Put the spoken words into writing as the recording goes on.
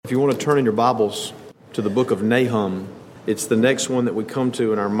If you want to turn in your Bibles to the book of Nahum, it's the next one that we come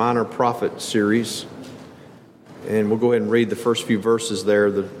to in our Minor Prophet series. And we'll go ahead and read the first few verses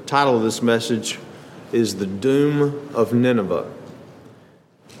there. The title of this message is The Doom of Nineveh.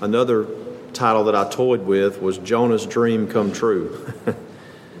 Another title that I toyed with was Jonah's Dream Come True.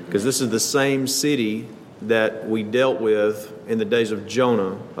 Because this is the same city that we dealt with in the days of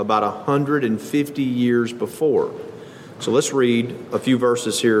Jonah about 150 years before. So let's read a few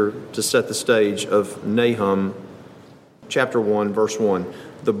verses here to set the stage of Nahum chapter 1, verse 1.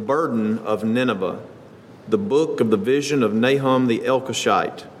 The burden of Nineveh, the book of the vision of Nahum the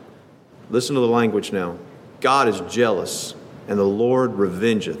Elkoshite. Listen to the language now. God is jealous, and the Lord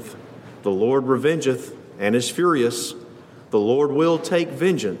revengeth. The Lord revengeth, and is furious. The Lord will take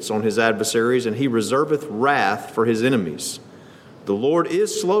vengeance on his adversaries, and he reserveth wrath for his enemies. The Lord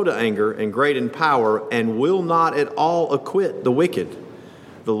is slow to anger and great in power, and will not at all acquit the wicked.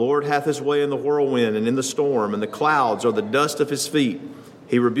 The Lord hath his way in the whirlwind and in the storm, and the clouds are the dust of his feet.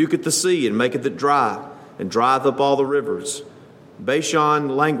 He rebuketh the sea and maketh it dry, and drieth up all the rivers. Bashan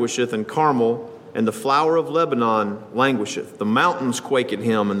languisheth, and Carmel, and the flower of Lebanon languisheth. The mountains quake at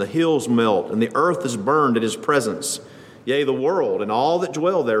him, and the hills melt, and the earth is burned at his presence. Yea, the world and all that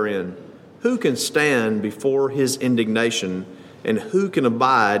dwell therein. Who can stand before his indignation? And who can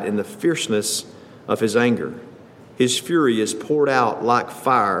abide in the fierceness of his anger? His fury is poured out like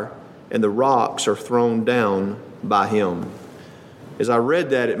fire, and the rocks are thrown down by him. As I read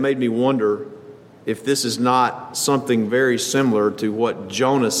that, it made me wonder if this is not something very similar to what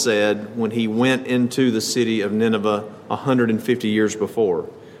Jonah said when he went into the city of Nineveh 150 years before.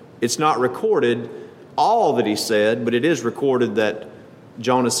 It's not recorded all that he said, but it is recorded that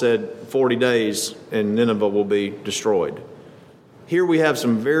Jonah said 40 days and Nineveh will be destroyed. Here we have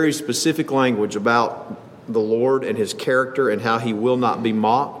some very specific language about the Lord and his character and how he will not be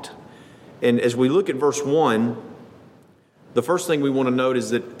mocked. And as we look at verse 1, the first thing we want to note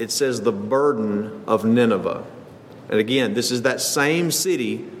is that it says the burden of Nineveh. And again, this is that same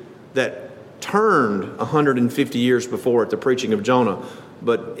city that turned 150 years before at the preaching of Jonah.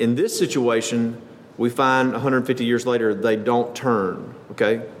 But in this situation, we find 150 years later, they don't turn.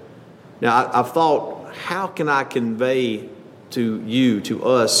 Okay? Now, I've thought, how can I convey to you, to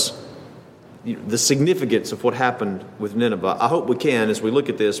us, the significance of what happened with Nineveh? I hope we can as we look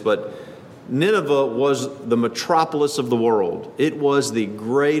at this, but Nineveh was the metropolis of the world. It was the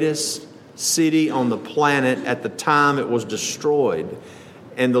greatest city on the planet at the time it was destroyed.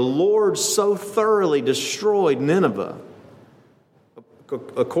 And the Lord so thoroughly destroyed Nineveh,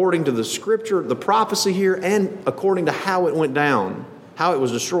 according to the scripture, the prophecy here, and according to how it went down, how it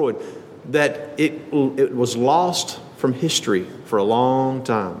was destroyed, that it was lost from history for a long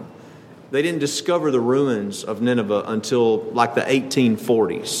time. They didn't discover the ruins of Nineveh until like the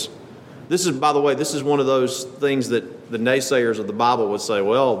 1840s. This is, by the way, this is one of those things that the naysayers of the Bible would say,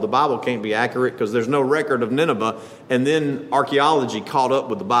 well, the Bible can't be accurate because there's no record of Nineveh. And then archaeology caught up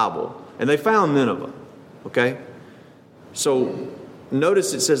with the Bible, and they found Nineveh. Okay? So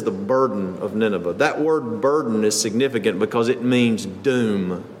notice it says the burden of Nineveh. That word burden is significant because it means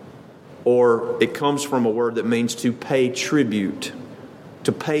doom, or it comes from a word that means to pay tribute,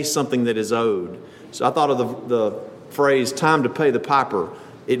 to pay something that is owed. So I thought of the phrase, time to pay the piper.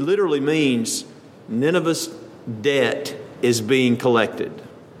 It literally means Nineveh's debt is being collected.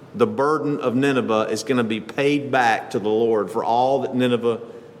 The burden of Nineveh is going to be paid back to the Lord for all that Nineveh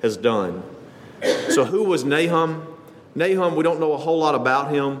has done. So who was Nahum? Nahum, we don't know a whole lot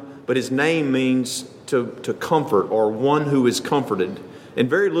about him, but his name means to comfort, or one who is comforted. And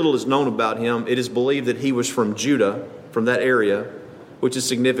very little is known about him. It is believed that he was from Judah, from that area, which is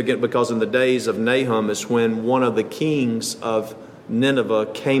significant because in the days of Nahum is when one of the kings of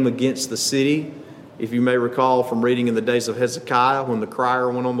Nineveh came against the city. If you may recall from reading in the days of Hezekiah, when the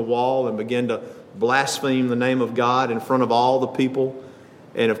crier went on the wall and began to blaspheme the name of God in front of all the people.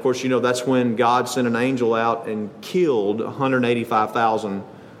 And of course, you know, that's when God sent an angel out and killed 185,000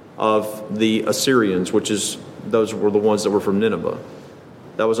 of the Assyrians, those were the ones that were from Nineveh.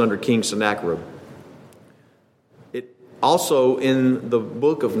 That was under King Sennacherib. It also, in the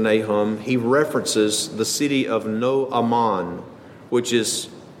book of Nahum, he references the city of No-Aman, which is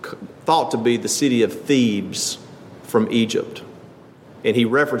thought to be the city of Thebes from Egypt. And he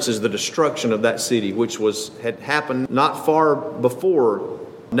references the destruction of that city, which had happened not far before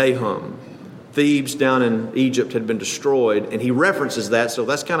Nahum. Thebes down in Egypt had been destroyed, and he references that, so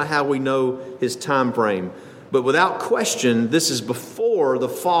that's kind of how we know his time frame. But without question, this is before the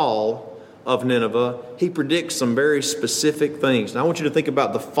fall of Nineveh. He predicts some very specific things. Now I want you to think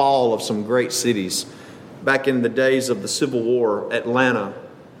about the fall of some great cities. Back in the days of the Civil War, Atlanta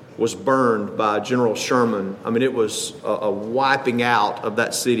was burned by General Sherman. I mean, it was a wiping out of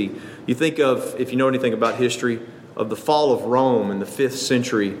that city. You think of, if you know anything about history, of the fall of Rome in the 5th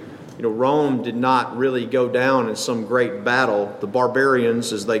century. You know, Rome did not really go down in some great battle. The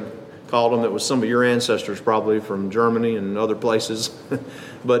barbarians, as they called them, that was some of your ancestors probably from Germany and other places.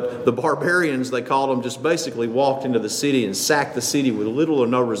 But the barbarians, they called them, just basically walked into the city and sacked the city with little or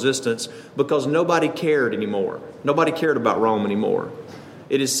no resistance because nobody cared anymore. Nobody cared about Rome anymore.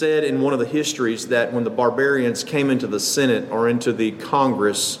 It is said in one of the histories that when the barbarians came into the Senate or into the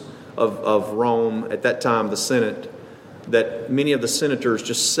Congress of Rome, at that time the Senate, that many of the senators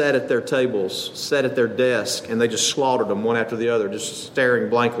just sat at their tables, sat at their desk, and they just slaughtered them one after the other, just staring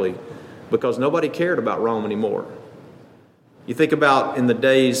blankly, because nobody cared about Rome anymore. You think about in the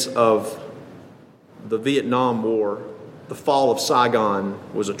days of the Vietnam War, the fall of Saigon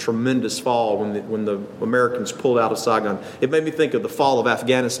was a tremendous fall when the Americans pulled out of Saigon. It made me think of the fall of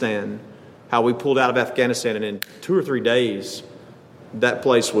Afghanistan, how we pulled out of Afghanistan, and in 2 or 3 days, that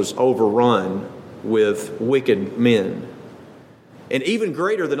place was overrun with wicked men. And even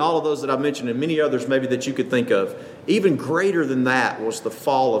greater than all of those that I mentioned, and many others maybe that you could think of, even greater than that was the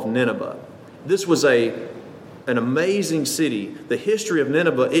fall of Nineveh. This was an amazing city. The history of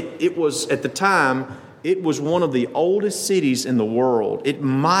Nineveh, it was, at the time, it was one of the oldest cities in the world. It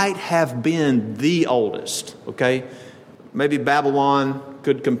might have been the oldest, okay? Maybe Babylon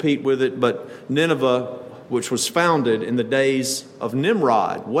could compete with it, but Nineveh, which was founded in the days of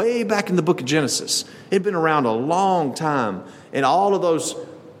Nimrod, way back in the book of Genesis. It had been around a long time, and all of those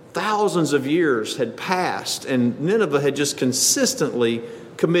thousands of years had passed, and Nineveh had just consistently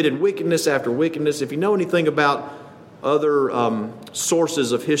committed wickedness after wickedness. If you know anything about other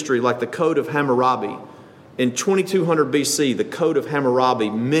sources of history, like the Code of Hammurabi, in 2200 BC, the Code of Hammurabi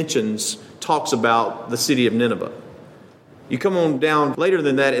talks about the city of Nineveh. You come on down later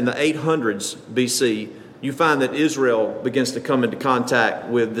than that, in the 800s BC, you find that Israel begins to come into contact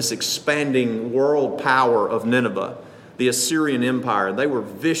with this expanding world power of Nineveh, the Assyrian Empire. They were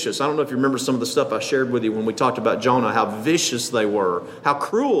vicious. I don't know if you remember some of the stuff I shared with you when we talked about Jonah, how vicious they were, how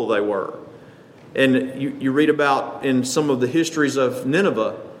cruel they were. And you read about in some of the histories of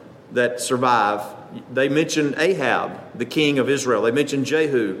Nineveh that survive, they mention Ahab, the king of Israel. They mention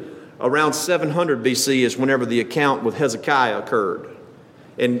Jehu. Around 700 BC is whenever the account with Hezekiah occurred.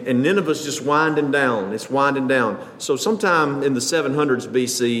 And Nineveh's just winding down. It's winding down. So sometime in the 700s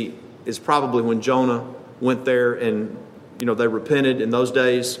BC is probably when Jonah went there, and they repented in those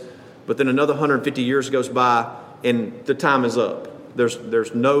days. But then another 150 years goes by, and the time is up.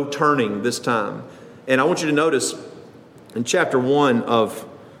 There's no turning this time. And I want you to notice in chapter 1 of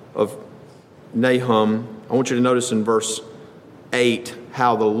Nahum, I want you to notice in verse 8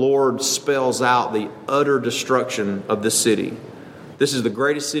 how the Lord spells out the utter destruction of this city. This is the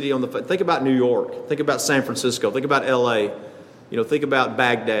greatest city on the... Think about New York. Think about San Francisco. Think about L.A. Think about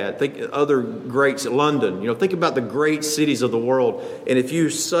Baghdad. Think other great... London. Think about the great cities of the world. And if you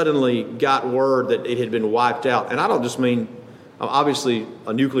suddenly got word that it had been wiped out, and I don't just mean... Obviously,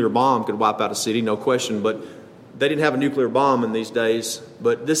 a nuclear bomb could wipe out a city, no question, but they didn't have a nuclear bomb in these days.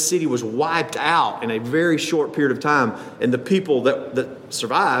 But this city was wiped out in a very short period of time. And the people that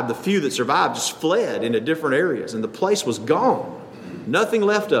survived, the few that survived, just fled into different areas. And the place was gone. Nothing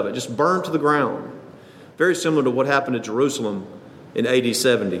left of it, just burned to the ground. Very similar to what happened at Jerusalem in AD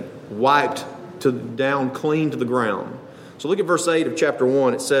 70. Wiped down clean to the ground. So look at verse 8 of chapter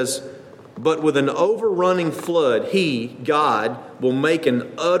 1. It says, "But with an overrunning flood, he, God, will make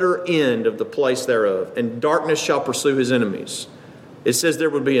an utter end of the place thereof, and darkness shall pursue his enemies." It says there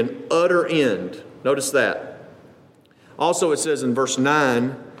would be an utter end. Notice that. Also it says in verse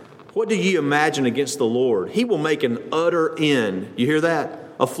 9, "What do ye imagine against the Lord? He will make an utter end." You hear that?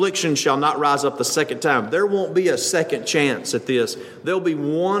 "Affliction shall not rise up the second time." There won't be a second chance at this. There'll be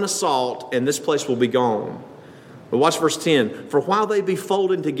one assault and this place will be gone. But watch verse 10. "For while they be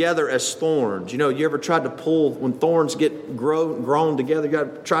folded together as thorns." You ever tried to pull, when thorns get grown together, you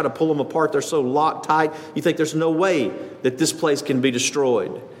got to try to pull them apart. They're so locked tight. You think there's no way that this place can be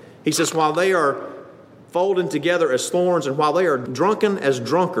destroyed. He says, while they are folded together as thorns, and while they are drunken as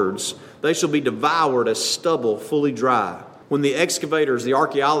drunkards, they shall be devoured as stubble fully dry. When the excavators, the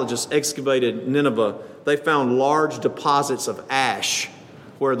archaeologists excavated Nineveh, they found large deposits of ash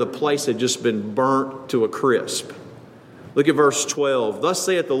where the place had just been burnt to a crisp. Look at verse 12. "Thus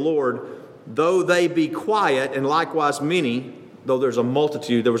saith the Lord, though they be quiet, and likewise many," though there's a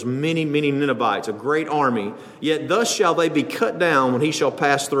multitude, there was many, many Ninevites, a great army, "yet thus shall they be cut down when he shall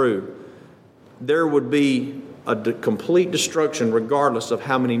pass through." There would be complete destruction regardless of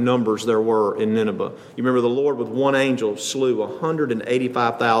how many numbers there were in Nineveh. You remember the Lord with one angel slew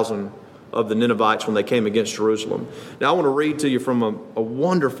 185,000 of the Ninevites when they came against Jerusalem. Now I want to read to you from a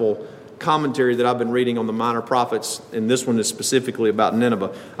wonderful commentary that I've been reading on the minor prophets, and this one is specifically about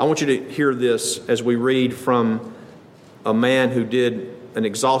Nineveh. I want you to hear this as we read from a man who did an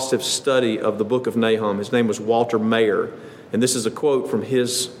exhaustive study of the book of Nahum. His name was Walter Mayer, and this is a quote from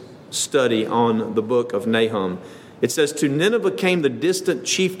his study on the book of Nahum. It says, "To Nineveh came the distant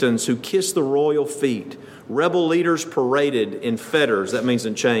chieftains who kissed the royal feet. Rebel leaders paraded in fetters," that means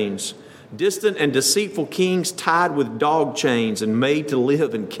in chains. "Distant and deceitful kings tied with dog chains and made to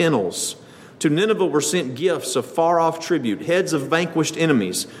live in kennels. To Nineveh were sent gifts of far-off tribute, heads of vanquished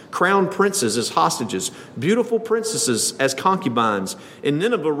enemies, crowned princes as hostages, beautiful princesses as concubines. In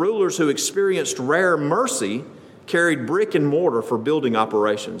Nineveh, rulers who experienced rare mercy carried brick and mortar for building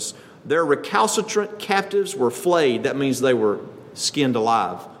operations. Their recalcitrant captives were flayed." That means they were skinned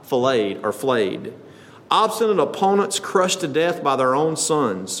alive, filleted or flayed. "Obstinate opponents crushed to death by their own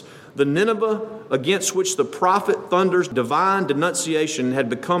sons. The Nineveh against which the prophet thunders divine denunciation had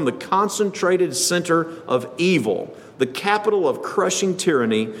become the concentrated center of evil, the capital of crushing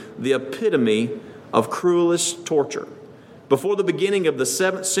tyranny, the epitome of cruelest torture. Before the beginning of the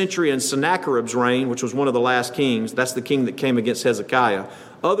 7th century in Sennacherib's reign, which was one of the last kings, that's the king that came against Hezekiah,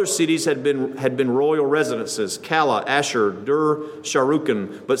 other cities had been royal residences, Calah, Asher, Dur, Sharukin.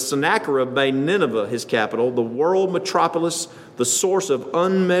 But Sennacherib made Nineveh his capital, the world metropolis, the source of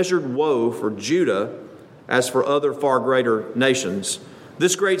unmeasured woe for Judah, as for other far greater nations.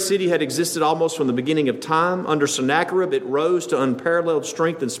 This great city had existed almost from the beginning of time. Under Sennacherib, it rose to unparalleled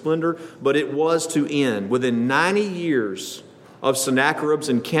strength and splendor, but it was to end. Within 90 years of Sennacherib's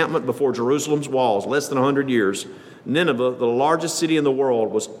encampment before Jerusalem's walls, less than 100 years, Nineveh, the largest city in the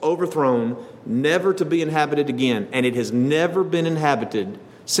world, was overthrown, never to be inhabited again, and it has never been inhabited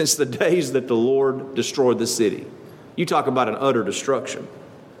since the days that the Lord destroyed the city. You talk about an utter destruction.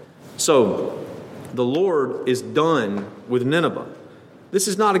 So, the Lord is done with Nineveh. This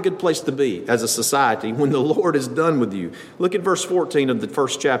is not a good place to be as a society when the Lord is done with you. Look at verse 14 of the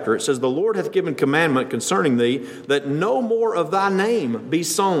first chapter. It says, "The Lord hath given commandment concerning thee, that no more of thy name be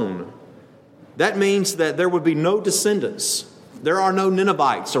sown." That means that there would be no descendants. There are no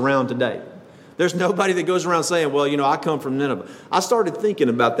Ninevites around today. There's nobody that goes around saying, well, I come from Nineveh. I started thinking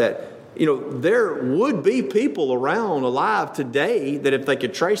about that. There would be people around alive today that if they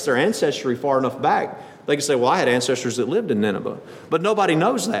could trace their ancestry far enough back, they could say, well, I had ancestors that lived in Nineveh. But nobody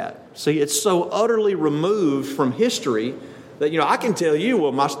knows that. See, it's so utterly removed from history that, I can tell you,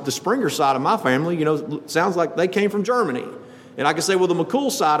 well, the Springer side of my family, sounds like they came from Germany. And I can say, well, the McCool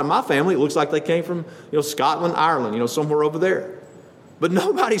side of my family, it looks like they came from, Scotland, Ireland, somewhere over there. But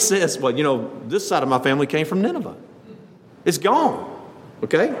nobody says, well, this side of my family came from Nineveh. It's gone,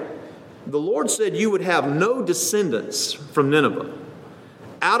 okay? The Lord said you would have no descendants from Nineveh.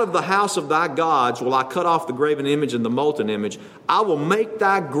 Out of the house of thy gods will I cut off the graven image and the molten image. I will make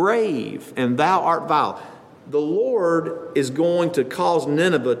thy grave, and thou art vile. The Lord is going to cause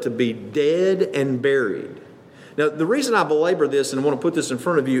Nineveh to be dead and buried. Now, the reason I belabor this and want to put this in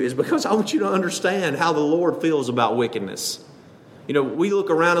front of you is because I want you to understand how the Lord feels about wickedness. We look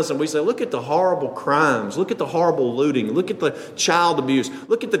around us and we say, look at the horrible crimes. Look at the horrible looting. Look at the child abuse.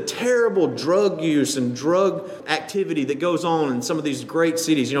 Look at the terrible drug use and drug activity that goes on in some of these great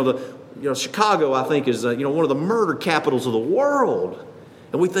cities. Chicago, I think, is one of the murder capitals of the world.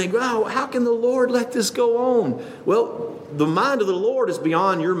 And we think, wow, how can the Lord let this go on? Well, the mind of the Lord is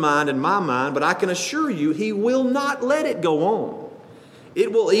beyond your mind and my mind, but I can assure you He will not let it go on. He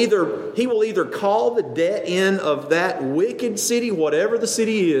will either call the debt in of that wicked city, whatever the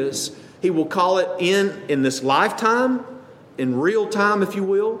city is. He will call it in this lifetime, in real time, if you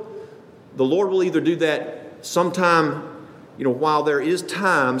will. The Lord will either do that sometime, while there is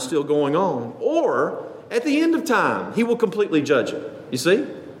time still going on, or at the end of time, He will completely judge it. You see?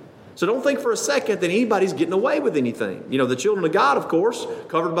 So don't think for a second that anybody's getting away with anything. The children of God, of course,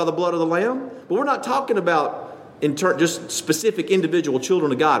 covered by the blood of the Lamb. But we're not talking about just specific individual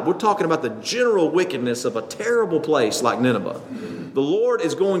children of God. We're talking about the general wickedness of a terrible place like Nineveh. The Lord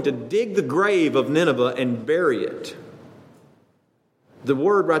is going to dig the grave of Nineveh and bury it. The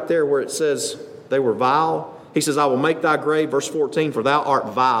word right there where it says they were vile, He says, I will make thy grave, verse 14, for thou art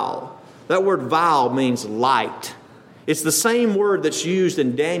vile. That word vile means light. It's the same word that's used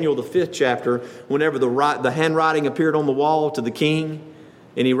in Daniel, the 5th chapter, whenever the handwriting appeared on the wall to the king.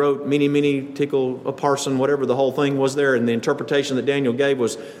 And he wrote, mene, mene, tekel, upharsin, whatever the whole thing was there. And the interpretation that Daniel gave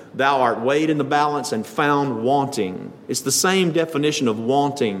was, thou art weighed in the balance and found wanting. It's the same definition of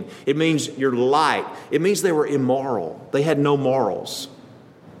wanting. It means you're light. It means they were immoral. They had no morals.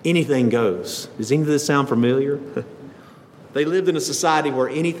 Anything goes. Does any of this sound familiar? They lived in a society where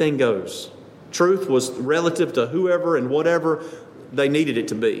anything goes. Truth was relative to whoever and whatever they needed it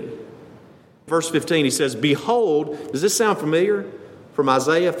to be. Verse 15, he says, behold, does this sound familiar? From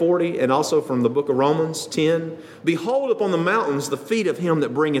Isaiah 40 and also from the book of Romans 10. Behold upon the mountains the feet of him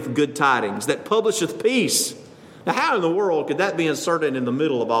that bringeth good tidings, that publisheth peace. Now how in the world could that be inserted in the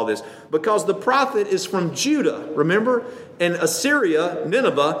middle of all this? Because the prophet is from Judah, remember? And Assyria,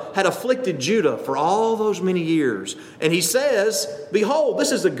 Nineveh, had afflicted Judah for all those many years. And he says, behold,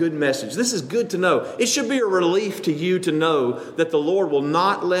 this is a good message. This is good to know. It should be a relief to you to know that the Lord will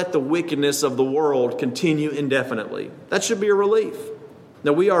not let the wickedness of the world continue indefinitely. That should be a relief.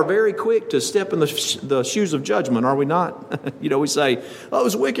 Now, we are very quick to step in the shoes of judgment, are we not? We say,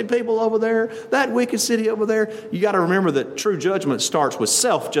 those wicked people over there, that wicked city over there. You got to remember that true judgment starts with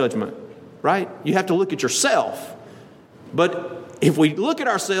self-judgment, right? You have to look at yourself. But if we look at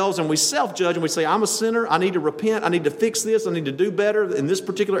ourselves and we self-judge and we say, I'm a sinner, I need to repent, I need to fix this, I need to do better in this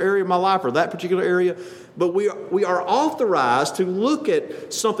particular area of my life or that particular area. But we are authorized to look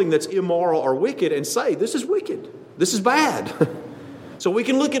at something that's immoral or wicked and say, this is wicked, this is bad. So we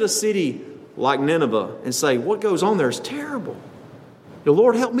can look at a city like Nineveh and say, what goes on there is terrible.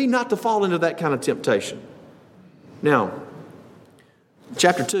 Lord, help me not to fall into that kind of temptation. Now,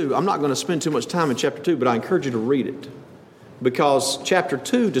 chapter 2, I'm not going to spend too much time in chapter 2, but I encourage you to read it. Because chapter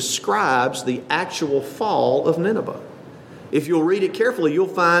 2 describes the actual fall of Nineveh. If you'll read it carefully, you'll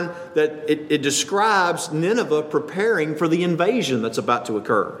find that it describes Nineveh preparing for the invasion that's about to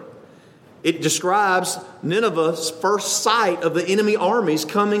occur. It describes Nineveh's first sight of the enemy armies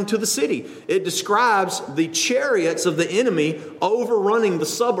coming to the city. It describes the chariots of the enemy overrunning the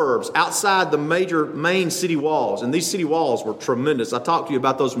suburbs outside the main city walls. And these city walls were tremendous. I talked to you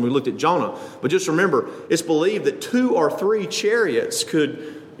about those when we looked at Jonah. But just remember, it's believed that 2 or 3 chariots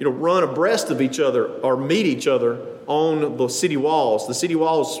could run abreast of each other or meet each other on the city walls. The city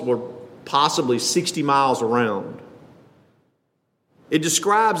walls were possibly 60 miles around. It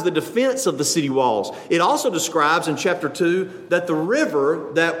describes the defense of the city walls. It also describes in chapter 2 that the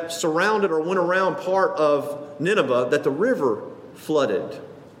river that surrounded or went around part of Nineveh, that the river flooded.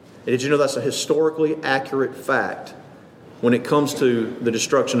 And did you know that's a historically accurate fact when it comes to the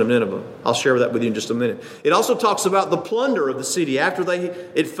destruction of Nineveh? I'll share that with you in just a minute. It also talks about the plunder of the city after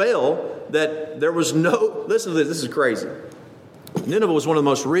it fell, that there was no... Listen to this is crazy. Nineveh was one of the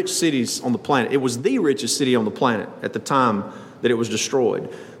most rich cities on the planet. It was the richest city on the planet at the time that it was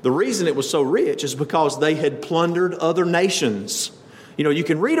destroyed. The reason it was so rich is because they had plundered other nations. You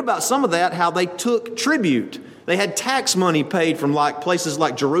can read about some of that, how they took tribute. They had tax money paid from places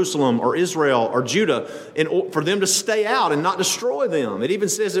like Jerusalem or Israel or Judah for them to stay out and not destroy them. It even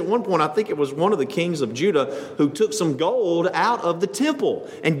says at one point, I think it was one of the kings of Judah who took some gold out of the temple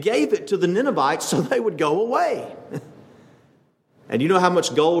and gave it to the Ninevites so they would go away. And you know how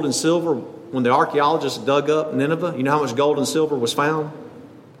much gold and silver, when the archaeologists dug up Nineveh, you know how much gold and silver was found?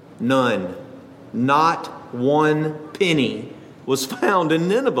 None. Not 1 penny was found in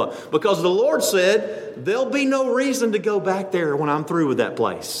Nineveh. Because the Lord said, there'll be no reason to go back there when I'm through with that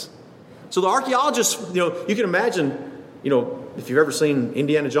place. So the archaeologists, you can imagine, if you've ever seen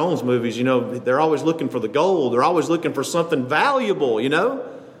Indiana Jones movies, they're always looking for the gold. They're always looking for something valuable,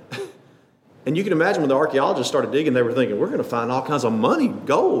 And you can imagine when the archaeologists started digging, they were thinking, we're going to find all kinds of money,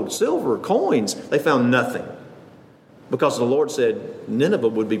 gold, silver, coins. They found nothing. Because the Lord said Nineveh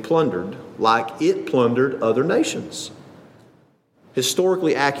would be plundered like it plundered other nations.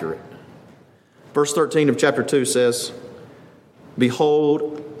 Historically accurate. Verse 13 of chapter 2 says,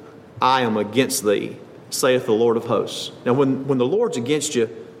 behold, I am against thee, saith the Lord of hosts. Now, when the Lord's against you,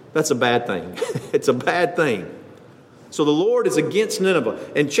 that's a bad thing. It's a bad thing. So the Lord is against Nineveh.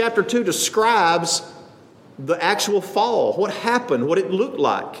 And chapter 2 describes the actual fall, what happened, what it looked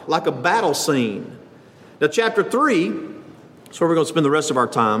like a battle scene. Now chapter 3, that's where we're going to spend the rest of our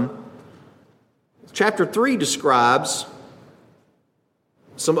time. Chapter 3 describes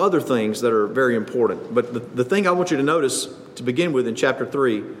some other things that are very important. But the thing I want you to notice to begin with in chapter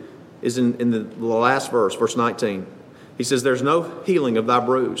 3 is in the last verse, verse 19. He says, there's no healing of thy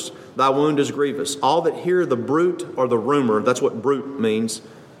bruise. Thy wound is grievous. All that hear the bruit or the rumor, that's what bruit means.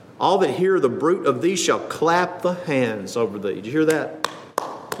 All that hear the bruit of thee shall clap the hands over thee. Did you hear that?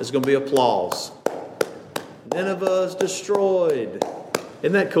 There's going to be applause. Nineveh's destroyed.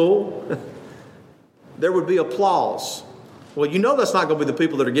 Isn't that cool? There would be applause. Well, you know that's not going to be the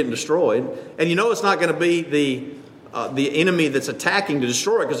people that are getting destroyed. And you know it's not going to be the enemy that's attacking to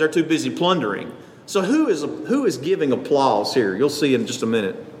destroy it because they're too busy plundering. So who is giving applause here? You'll see in just a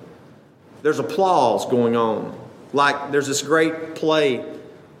minute. There's applause going on. Like there's this great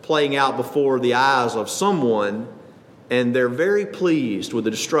playing out before the eyes of someone, and they're very pleased with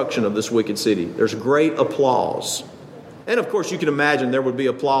the destruction of this wicked city. There's great applause. And of course you can imagine there would be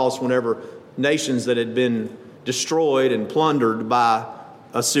applause whenever nations that had been destroyed and plundered by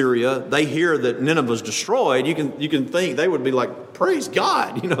Assyria, they hear that Nineveh is destroyed. You can think they would be like, praise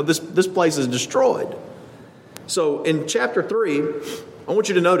God, this place is destroyed. So in chapter 3, I want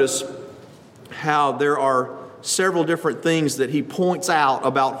you to notice how there are several different things that he points out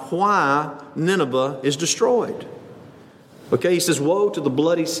about why Nineveh is destroyed. Okay, he says, woe to the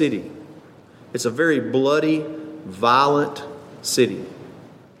bloody city. It's a very bloody, violent city.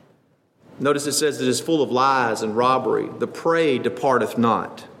 Notice it says it is full of lies and robbery. The prey departeth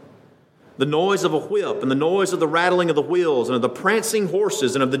not. The noise of a whip and the noise of the rattling of the wheels and of the prancing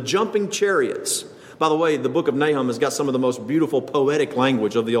horses and of the jumping chariots. By the way, the book of Nahum has got some of the most beautiful poetic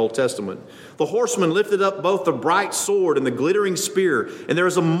language of the Old Testament. The horseman lifted up both the bright sword and the glittering spear, and there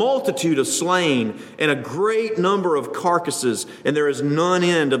is a multitude of slain and a great number of carcasses, and there is none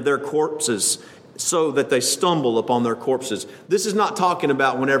end of their corpses, so that they stumble upon their corpses. This is not talking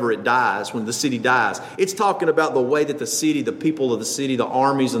about whenever it dies, when the city dies. It's talking about the way that the city, the people of the city, the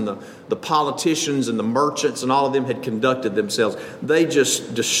armies and the politicians and the merchants and all of them had conducted themselves. They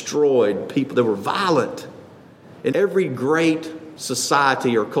just destroyed people. They were violent. In every great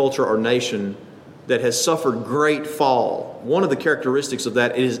society or culture or nation that has suffered great fall, one of the characteristics of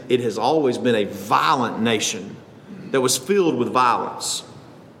that is it has always been a violent nation that was filled with violence.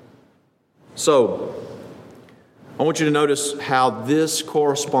 So, I want you to notice how this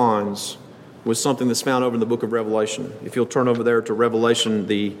corresponds with something that's found over in the book of Revelation. If you'll turn over there to Revelation,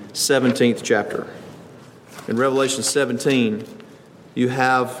 the 17th chapter. In Revelation 17, you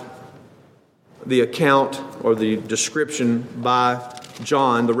have the account or the description by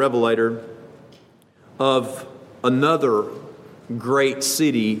John, the Revelator, of another great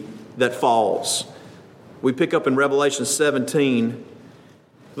city that falls. We pick up in Revelation 17.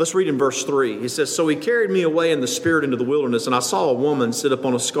 Let's read in verse 3. He says, so he carried me away in the spirit into the wilderness, and I saw a woman sit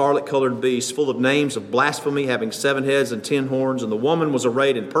upon a scarlet-colored beast, full of names of blasphemy, having 7 heads and 10 horns. And the woman was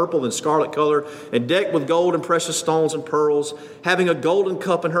arrayed in purple and scarlet color, and decked with gold and precious stones and pearls, having a golden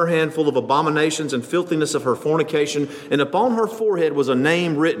cup in her hand full of abominations and filthiness of her fornication. And upon her forehead was a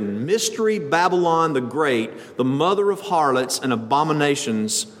name written, Mystery Babylon the Great, the mother of harlots and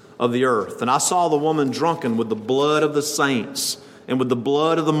abominations of the earth. And I saw the woman drunken with the blood of the saints, and with the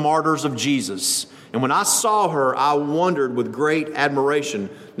blood of the martyrs of Jesus. And when I saw her, I wondered with great admiration.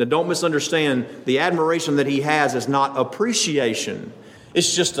 Now, don't misunderstand, the admiration that he has is not appreciation.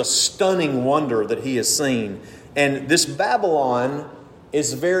 It's just a stunning wonder that he has seen. And this Babylon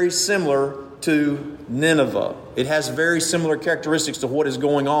is very similar to Nineveh. It has very similar characteristics to what is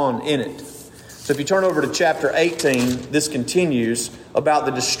going on in it. So if you turn over to chapter 18, this continues about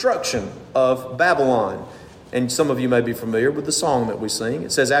the destruction of Babylon. And some of you may be familiar with the song that we sing.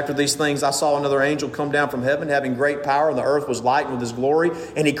 It says, after these things I saw another angel come down from heaven, having great power, and the earth was lightened with his glory.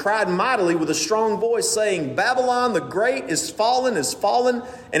 And he cried mightily with a strong voice, saying, Babylon the great is fallen,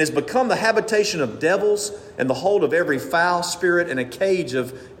 and has become the habitation of devils, and the hold of every foul spirit, and a cage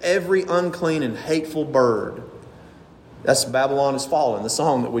of every unclean and hateful bird. That's Babylon is fallen, the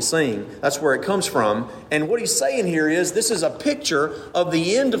song that we sing. That's where it comes from. And what he's saying here is this is a picture of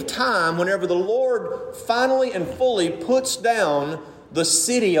the end of time whenever the Lord finally and fully puts down the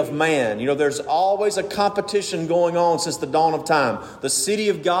city of man. There's always a competition going on since the dawn of time. The city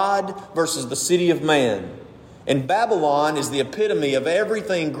of God versus the city of man. And Babylon is the epitome of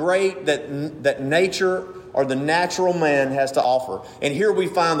everything great that nature or the natural man has to offer. And here we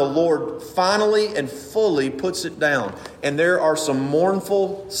find the Lord finally and fully puts it down. And there are some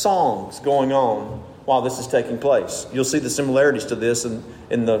mournful songs going on while this is taking place. You'll see the similarities to this in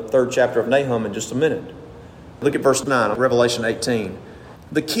the 3rd chapter of Nahum in just a minute. Look at verse 9 of Revelation 18.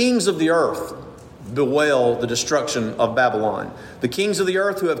 The kings of the earth bewail the destruction of Babylon. The kings of the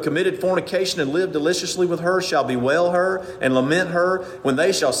earth who have committed fornication and lived deliciously with her shall bewail her and lament her when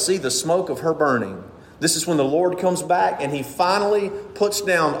they shall see the smoke of her burning. This is when the Lord comes back and he finally puts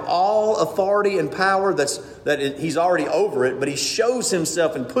down all authority and power he's already over it, but he shows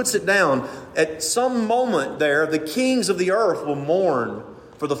himself and puts it down. At some moment there, the kings of the earth will mourn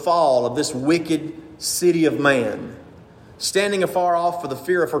for the fall of this wicked city of man, standing afar off for the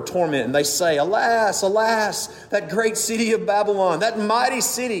fear of her torment. And they say, alas, alas, that great city of Babylon, that mighty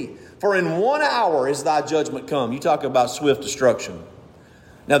city, For in 1 hour is thy judgment come. You talk about swift destruction.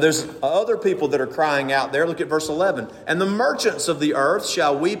 Now there's other people that are crying out there. Look at verse 11. And the merchants of the earth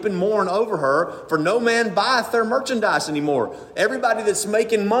shall weep and mourn over her, for no man buyeth their merchandise anymore. Everybody that's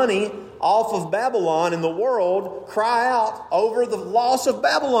making money off of Babylon in the world cry out over the loss of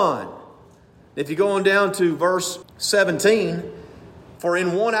Babylon. If you go on down to verse 17, for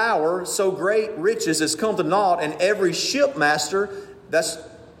in 1 hour so great riches is come to naught, and every shipmaster,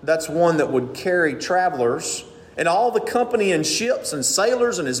 that's one that would carry travelers, and all the company and ships and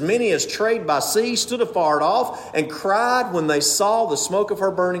sailors and as many as trade by sea stood afar off and cried when they saw the smoke of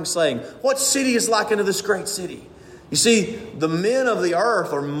her burning, saying, what city is like unto this great city? You see, the men of the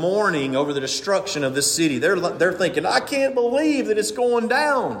earth are mourning over the destruction of this city. They're thinking, I can't believe that it's going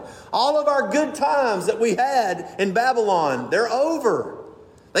down. All of our good times that we had in Babylon, they're over.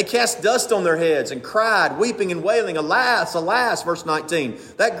 They cast dust on their heads and cried, weeping and wailing, alas, alas, verse 19.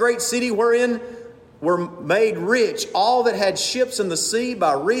 That great city wherein were made rich all that had ships in the sea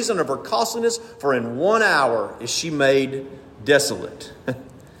by reason of her costliness, for in 1 hour is she made desolate.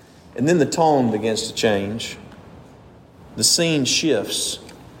 And then the tone begins to change. The scene shifts.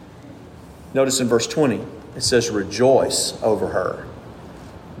 Notice in verse 20, it says, rejoice over her,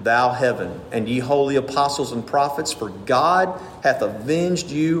 thou heaven, and ye holy apostles and prophets, for God hath avenged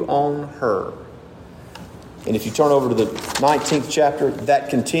you on her. And if you turn over to the 19th chapter, that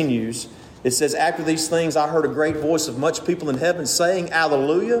continues. It says, after these things I heard a great voice of much people in heaven saying,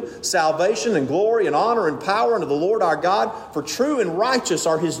 Alleluia, salvation and glory and honor and power unto the Lord our God, for true and righteous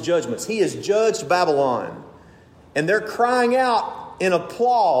are his judgments. He has judged Babylon. And they're crying out in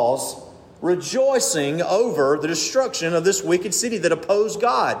applause, rejoicing over the destruction of this wicked city that opposed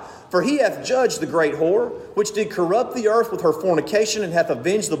God. For he hath judged the great whore, which did corrupt the earth with her fornication, and hath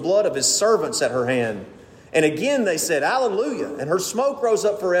avenged the blood of his servants at her hand. And again they said, Alleluia. And her smoke rose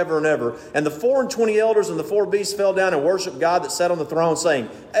up forever and ever. And the 24 elders and the 4 beasts fell down and worshipped God that sat on the throne, saying,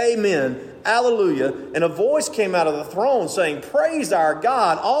 Amen, Alleluia. And a voice came out of the throne, saying, Praise our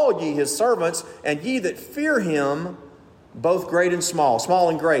God, all ye his servants, and ye that fear him, both great and small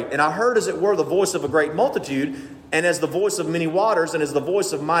and great. And I heard as it were the voice of a great multitude, and as the voice of many waters, and as the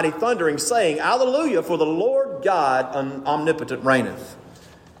voice of mighty thundering, saying, Alleluia, for the Lord God omnipotent reigneth.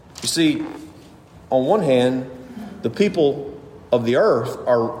 You see, on one hand, the people of the earth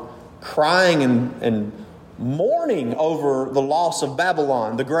are crying and mourning over the loss of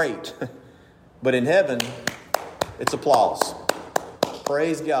Babylon the Great. But in heaven, it's applause.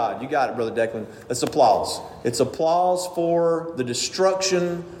 Praise God. You got it, Brother Declan. It's applause. It's applause for the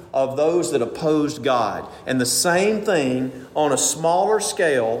destruction of those that opposed God. And the same thing on a smaller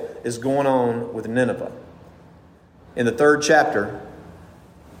scale is going on with Nineveh. In the 3rd chapter,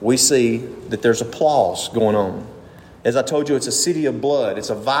 we see that there's applause going on. As I told you, it's a city of blood.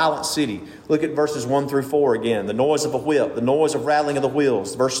 It's a violent city. Look at verses 1 through 4 again. The noise of a whip, the noise of rattling of the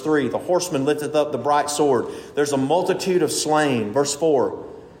wheels. Verse 3, the horseman lifteth up the bright sword. There's a multitude of slain. Verse 4,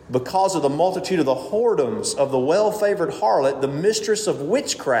 because of the multitude of the whoredoms of the well-favored harlot, the mistress of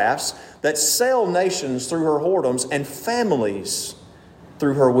witchcrafts that sell nations through her whoredoms and families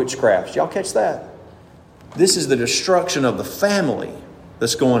through her witchcrafts. Y'all catch that? This is the destruction of the family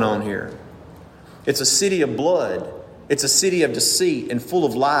that's going on here. It's a city of blood. It's a city of deceit and full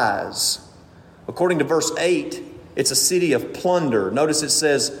of lies. According to verse 8, it's a city of plunder. Notice it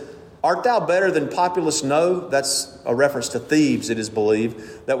says, art thou better than populous No? That's a reference to Thebes, it is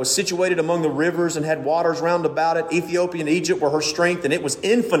believed, that was situated among the rivers and had waters round about it. Ethiopia and Egypt were her strength, and it was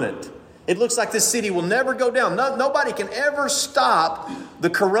infinite. It looks like this city will never go down. Nobody can ever stop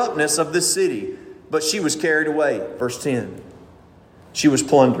the corruptness of this city. But she was carried away. Verse 10. She was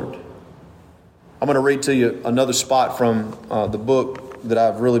plundered. I'm going to read to you another spot from the book that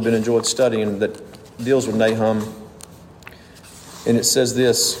I've really been enjoyed studying that deals with Nahum. And it says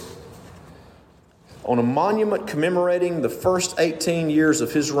this. On a monument commemorating the first 18 years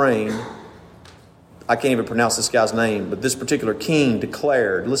of his reign, I can't even pronounce this guy's name, but this particular king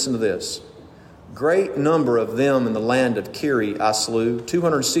declared, listen to this. Great number of them in the land of Kiri I slew.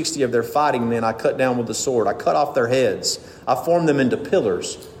 260 of their fighting men I cut down with the sword. I cut off their heads. I formed them into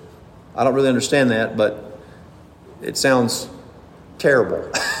pillars. I don't really understand that, but it sounds terrible.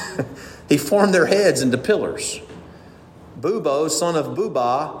 He formed their heads into pillars. Bubo, son of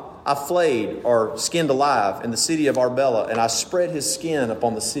Bubah, I flayed or skinned alive in the city of Arbela, and I spread his skin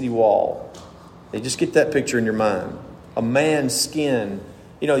upon the city wall. You just get that picture in your mind. A man's skin.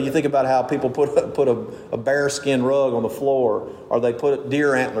 You know, you think about how people put a bear skin rug on the floor, or they put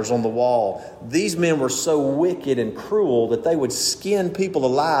deer antlers on the wall. These men were so wicked and cruel that they would skin people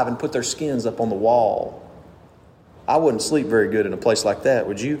alive and put their skins up on the wall. I wouldn't sleep very good in a place like that,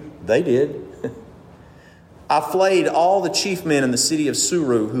 would you? They did. I flayed all the chief men in the city of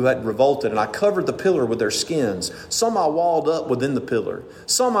Suru who had revolted, and I covered the pillar with their skins. Some I walled up within the pillar.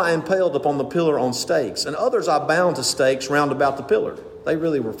 Some I impaled upon the pillar on stakes, and others I bound to stakes round about the pillar. They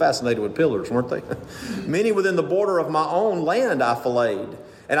really were fascinated with pillars, weren't they? Many within the border of my own land I filleted,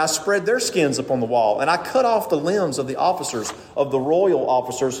 and I spread their skins upon the wall, and I cut off the limbs of the officers, of the royal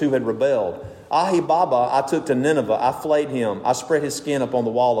officers who had rebelled. Ahibaba I took to Nineveh. I flayed him. I spread his skin upon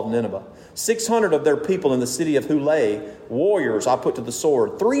the wall of Nineveh. 600 of their people in the city of Huleh, warriors, I put to the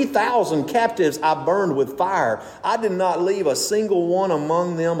sword. 3,000 captives I burned with fire. I did not leave a single one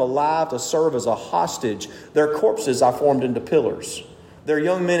among them alive to serve as a hostage. Their corpses I formed into pillars. Their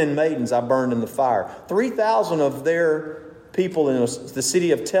young men and maidens I burned in the fire. 3,000 of their people in the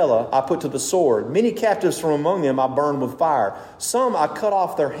city of Tela I put to the sword. Many captives from among them I burned with fire. Some I cut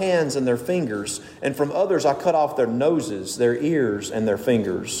off their hands and their fingers, and from others I cut off their noses, their ears, and their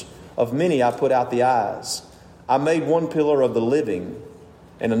fingers. Of many I put out the eyes. I made one pillar of the living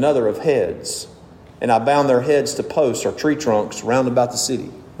and another of heads, and I bound their heads to posts or tree trunks round about the city.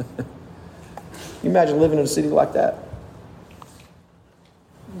 You imagine living in a city like that?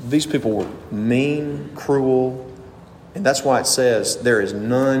 These people were mean, cruel, and that's why it says there is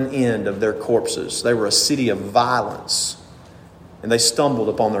none end of their corpses. They were a city of violence, and they stumbled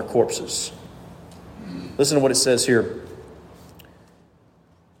upon their corpses. Listen to what it says here.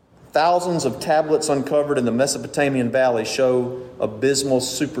 Thousands of tablets uncovered in the Mesopotamian valley show abysmal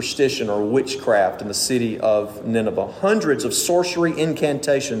superstition or witchcraft in the city of Nineveh. Hundreds of sorcery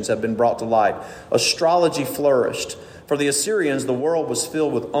incantations have been brought to light. Astrology flourished. For the Assyrians, the world was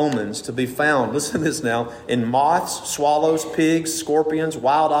filled with omens to be found, listen to this now, in moths, swallows, pigs, scorpions,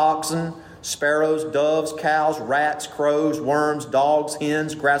 wild oxen, sparrows, doves, cows, rats, crows, worms, dogs,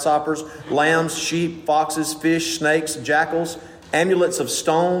 hens, grasshoppers, lambs, sheep, foxes, fish, snakes, jackals. Amulets of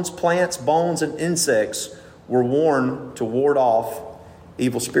stones, plants, bones, and insects were worn to ward off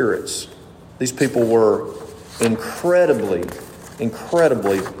evil spirits. These people were incredibly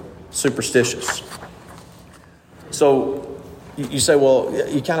superstitious. So you say, well,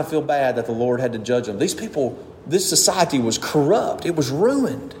 you kind of feel bad that the Lord had to judge them. These people, this society was corrupt. It was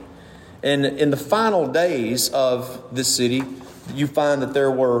ruined. And in the final days of this city, you find that there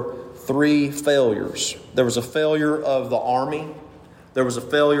were 3 failures. There was a failure of the army. There was a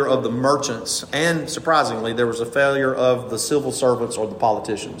failure of the merchants. And surprisingly, there was a failure of the civil servants or the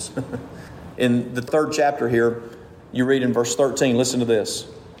politicians. In the 3rd chapter here, you read in verse 13, listen to this.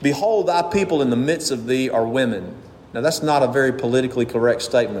 Behold, thy people in the midst of thee are women. Now, that's not a very politically correct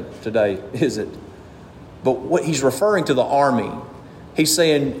statement today, is it? But what he's referring to the army. He's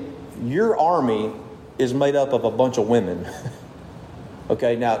saying, your army is made up of a bunch of women.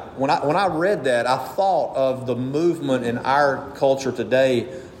 Okay, now, when I read that, I thought of the movement in our culture today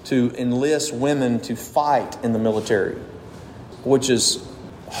to enlist women to fight in the military, which is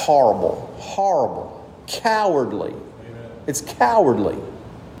horrible, cowardly. Amen. It's cowardly.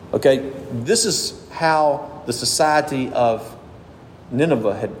 Okay, this is how the society of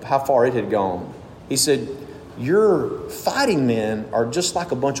Nineveh how far it had gone. He said, your fighting men are just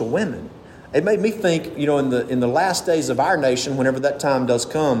like a bunch of women. It made me think, in the last days of our nation, whenever that time does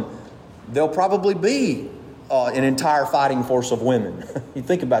come, there'll probably be an entire fighting force of women. You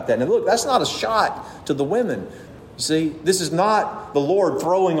think about that. Now look, that's not a shot to the women. You see, this is not the Lord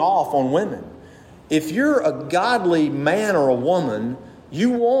throwing off on women. If you're a godly man or a woman, you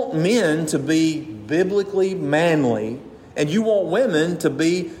want men to be biblically manly, and you want women to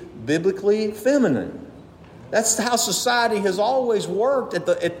be biblically feminine. That's how society has always worked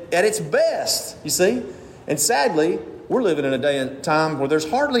at its best, you see. And sadly, we're living in a day and time where there's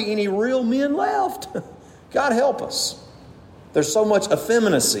hardly any real men left. God help us. There's so much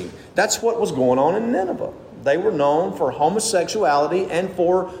effeminacy. That's what was going on in Nineveh. They were known for homosexuality and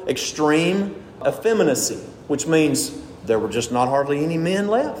for extreme effeminacy, which means there were just not hardly any men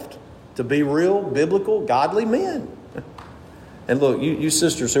left to be real, biblical, godly men. And look, you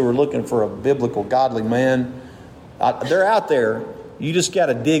sisters who are looking for a biblical, godly man, they're out there. You just got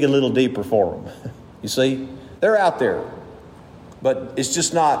to dig a little deeper for them. You see, they're out there. But it's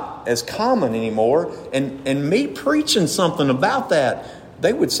just not as common anymore. And me preaching something about that,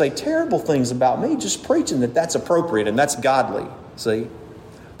 they would say terrible things about me just preaching that that's appropriate and that's godly. See,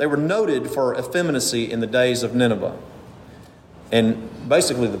 they were noted for effeminacy in the days of Nineveh. And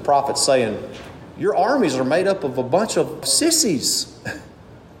basically the prophet's saying, your armies are made up of a bunch of sissies.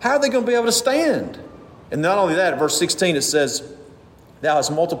 How are they going to be able to stand? And not only that, verse 16 it says, thou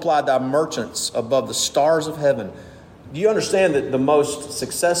hast multiplied thy merchants above the stars of heaven. Do you understand that the most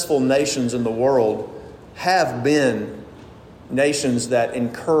successful nations in the world have been nations that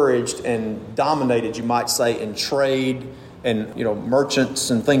encouraged and dominated, you might say, in trade and, merchants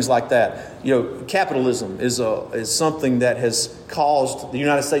and things like that. Capitalism is something that has caused the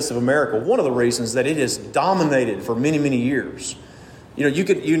United States of America, one of the reasons that it has dominated for many, many years.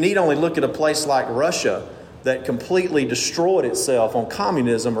 You need only look at a place like Russia that completely destroyed itself on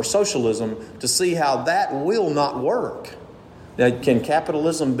communism or socialism to see how that will not work. Now, can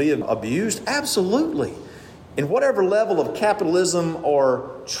capitalism be abused? Absolutely. In whatever level of capitalism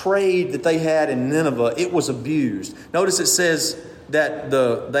or trade that they had in Nineveh, it was abused. Notice it says that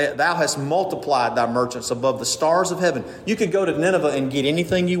thou hast multiplied thy merchants above the stars of heaven. You could go to Nineveh and get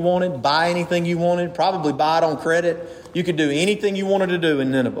anything you wanted, buy anything you wanted, probably buy it on credit. You could do anything you wanted to do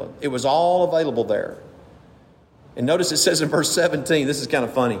in Nineveh. It was all available there. And notice it says in verse 17, this is kind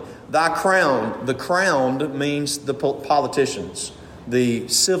of funny. Thy crown, the crowned means the politicians, the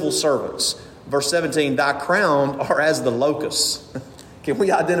civil servants. Verse 17, thy crown are as the locusts. Can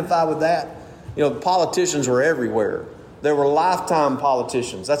we identify with that? Politicians were everywhere. There were lifetime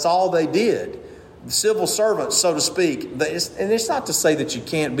politicians. That's all they did. Civil servants, so to speak. And it's not to say that you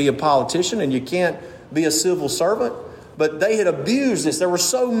can't be a politician and you can't be a civil servant, but they had abused this. There were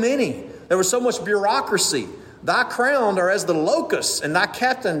so many. There was so much bureaucracy. Thy crowned are as the locusts, and thy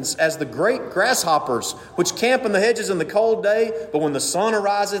captains as the great grasshoppers, which camp in the hedges in the cold day, but when the sun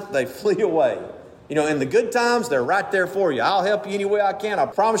ariseth, they flee away. In the good times, they're right there for you. I'll help you any way I can. I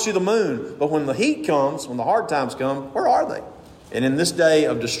promise you the moon. But when the heat comes, when the hard times come, where are they? And in this day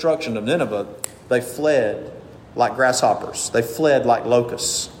of destruction of Nineveh, they fled like grasshoppers. They fled like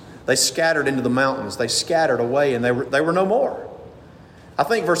locusts. They scattered into the mountains. They scattered away, and they were no more. I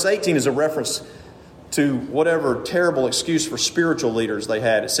think verse 18 is a reference to whatever terrible excuse for spiritual leaders they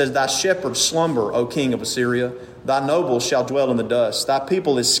had. It says, thy shepherds slumber, O king of Assyria. Thy nobles shall dwell in the dust. Thy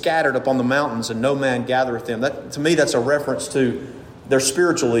people is scattered upon the mountains, and no man gathereth them. To me, that's a reference to their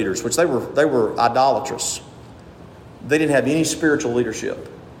spiritual leaders, which they were idolatrous. They didn't have any spiritual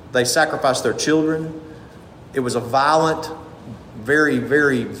leadership. They sacrificed their children. It was a violent, very,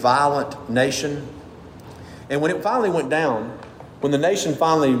 very violent nation. And when it finally went down, when the nation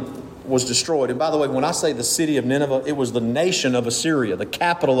finally was destroyed. And by the way, when I say the city of Nineveh, it was the nation of Assyria, the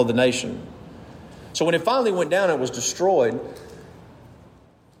capital of the nation. So when it finally went down and was destroyed,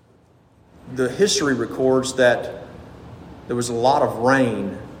 the history records that there was a lot of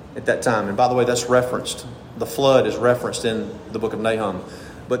rain at that time. And by the way, that's referenced. The flood is referenced in the book of Nahum.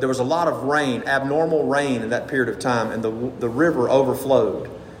 But there was a lot of rain, abnormal rain in that period of time, and the river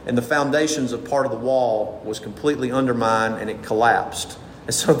overflowed. And the foundations of part of the wall was completely undermined, and it collapsed.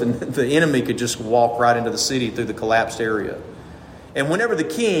 And so the enemy could just walk right into the city through the collapsed area. And whenever the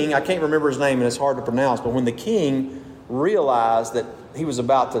king, I can't remember his name and it's hard to pronounce, but when the king realized that he was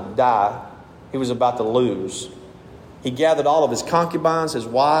about to die, he was about to lose, he gathered all of his concubines, his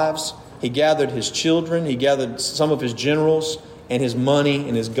wives, he gathered his children, he gathered some of his generals and his money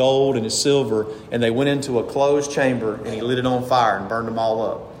and his gold and his silver, and they went into a closed chamber and he lit it on fire and burned them all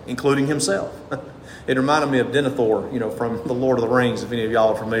up, including himself. It reminded me of Denethor, from The Lord of the Rings, if any of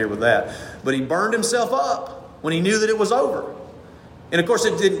y'all are familiar with that. But he burned himself up when he knew that it was over. And of course,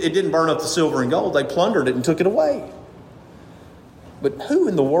 it didn't burn up the silver and gold. They plundered it and took it away. But who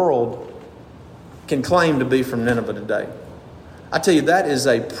in the world can claim to be from Nineveh today? I tell you, that is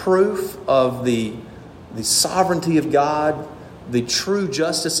a proof of the sovereignty of God, the true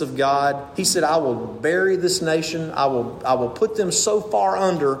justice of God. He said, I will bury this nation. I will put them so far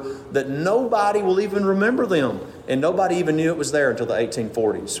under that nobody will even remember them. And nobody even knew it was there until the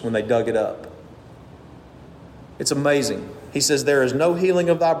 1840s when they dug it up. It's amazing. He says, there is no healing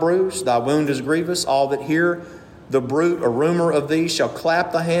of thy bruise. Thy wound is grievous. All that hear the bruit or rumor of thee shall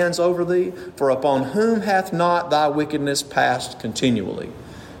clap the hands over thee. For upon whom hath not thy wickedness passed continually?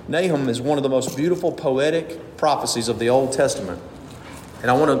 Nahum is one of the most beautiful poetic prophecies of the Old Testament. And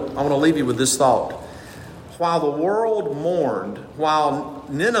I want to leave you with this thought. While the world mourned, while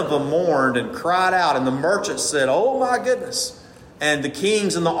Nineveh mourned and cried out, and the merchants said, oh my goodness, and the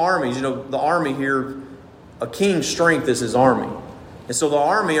kings and the armies, the army here, a king's strength is his army. And so the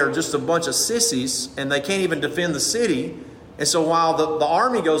army are just a bunch of sissies, and they can't even defend the city. And so while the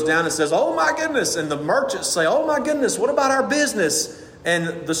army goes down and says, oh my goodness, and the merchants say, oh my goodness, what about our business?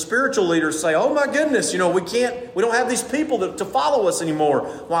 And the spiritual leaders say, oh my goodness, we don't have these people to follow us anymore.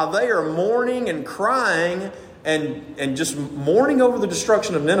 While they are mourning and crying and just mourning over the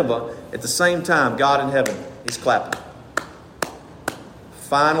destruction of Nineveh, at the same time, God in heaven is clapping.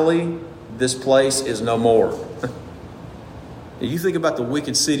 Finally, this place is no more. You think about the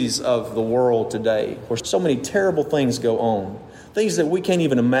wicked cities of the world today, where so many terrible things go on. things that we can't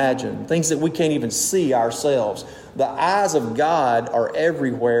even imagine, things that we can't even see ourselves. The eyes of God are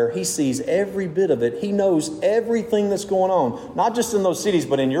everywhere. He sees every bit of it. He knows everything that's going on, not just in those cities,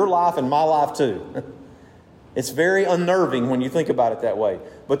 but in your life and my life too. It's very unnerving when you think about it that way.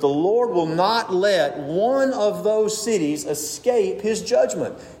 But the Lord will not let one of those cities escape His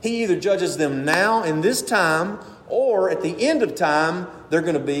judgment. He either judges them now in this time, or at the end of time, they're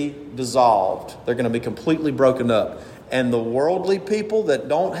going to be dissolved. They're going to be completely broken up. And the worldly people that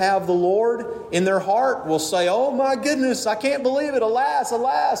don't have the Lord in their heart will say, oh my goodness, I can't believe it. Alas,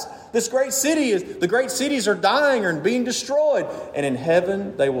 alas, the great cities are dying and being destroyed. And in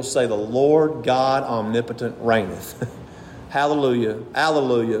heaven, they will say, the Lord God omnipotent reigneth. Hallelujah,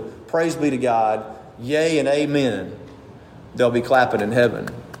 hallelujah. Praise be to God. Yea and amen. They'll be clapping in heaven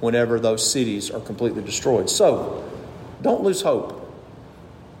whenever those cities are completely destroyed. So, don't lose hope.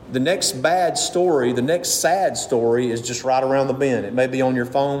 The next bad story, the next sad story is just right around the bend. It may be on your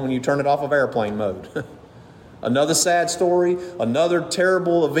phone when you turn it off of airplane mode. Another sad story, another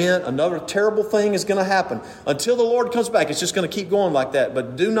terrible event, another terrible thing is going to happen. Until the Lord comes back, it's just going to keep going like that.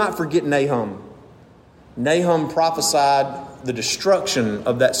 But do not forget Nahum. Nahum prophesied the destruction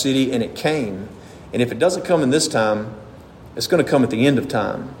of that city, and it came. And if it doesn't come in this time, it's going to come at the end of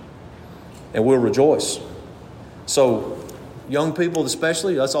time. And we'll rejoice. So, young people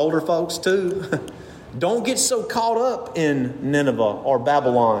especially, us older folks too, don't get so caught up in Nineveh or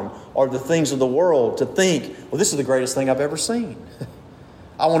Babylon or the things of the world to think, well, this is the greatest thing I've ever seen.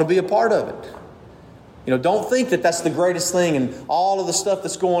 I want to be a part of it. Don't think that that's the greatest thing and all of the stuff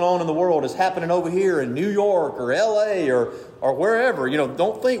that's going on in the world is happening over here in New York or LA or wherever.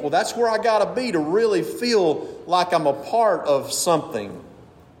 Don't think, well, that's where I got to be to really feel like I'm a part of something.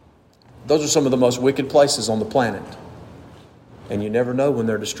 Those are some of the most wicked places on the planet. And you never know when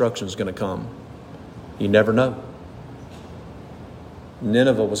their destruction is going to come. You never know.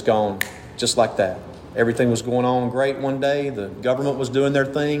 Nineveh was gone just like that. Everything was going on great one day. The government was doing their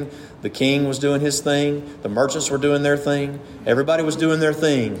thing. The king was doing his thing. The merchants were doing their thing. Everybody was doing their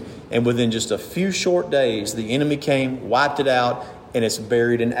thing. And within just a few short days, the enemy came, wiped it out, and it's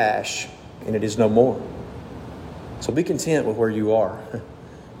buried in ash. And it is no more. So be content with where you are.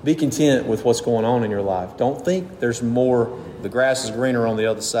 Be content with what's going on in your life. Don't think there's more, the grass is greener on the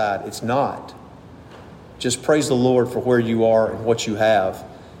other side. It's not. Just praise the Lord for where you are and what you have.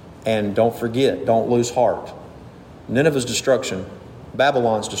 And don't forget, don't lose heart. Nineveh's destruction,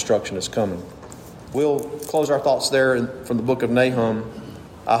 Babylon's destruction is coming. We'll close our thoughts there from the book of Nahum.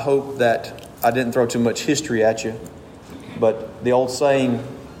 I hope that I didn't throw too much history at you. But the old saying,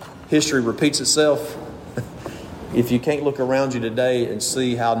 history repeats itself. If you can't look around you today and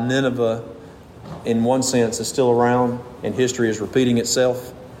see how Nineveh, in one sense, is still around and history is repeating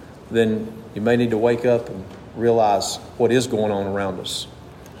itself, then you may need to wake up and realize what is going on around us.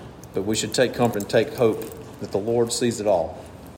 But we should take comfort and take hope that the Lord sees it all.